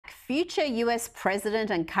future US President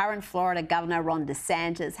and current Florida Governor Ron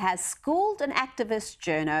DeSantis has schooled an activist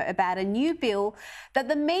journo about a new bill that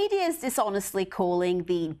the media is dishonestly calling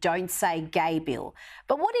the Don't Say Gay bill.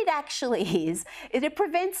 But what it actually is it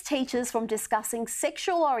prevents teachers from discussing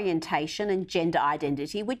sexual orientation and gender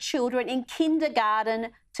identity with children in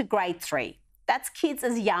kindergarten to grade 3. That's kids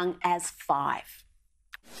as young as 5.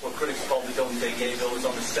 What critics call the Don't Say Gay bill is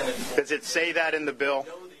on the Senate floor. Does it say that in the bill?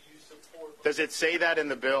 Does it say that in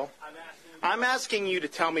the bill? I'm asking you to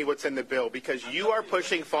tell me what's in the bill because you are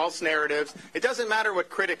pushing false narratives. It doesn't matter what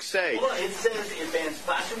critics say. Well, it says it bans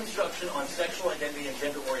classroom instruction on sexual identity and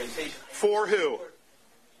gender orientation. For who?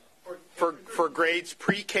 For grades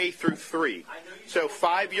pre-K through 3. So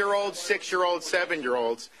 5-year-olds, 6-year-olds,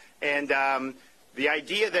 7-year-olds. And the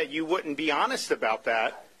idea that you wouldn't be honest about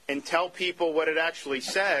that and tell people what it actually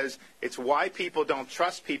says, it's why people don't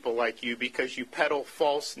trust people like you, because you peddle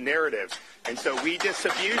false narratives. And so we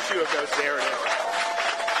disabuse you of those narratives.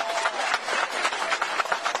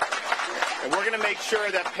 And we're going to make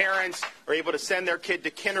sure that parents are able to send their kid to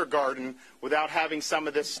kindergarten without having some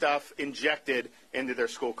of this stuff injected into their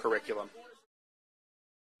school curriculum.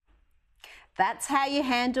 That's how you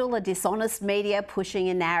handle a dishonest media pushing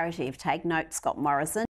a narrative. Take note, Scott Morrison.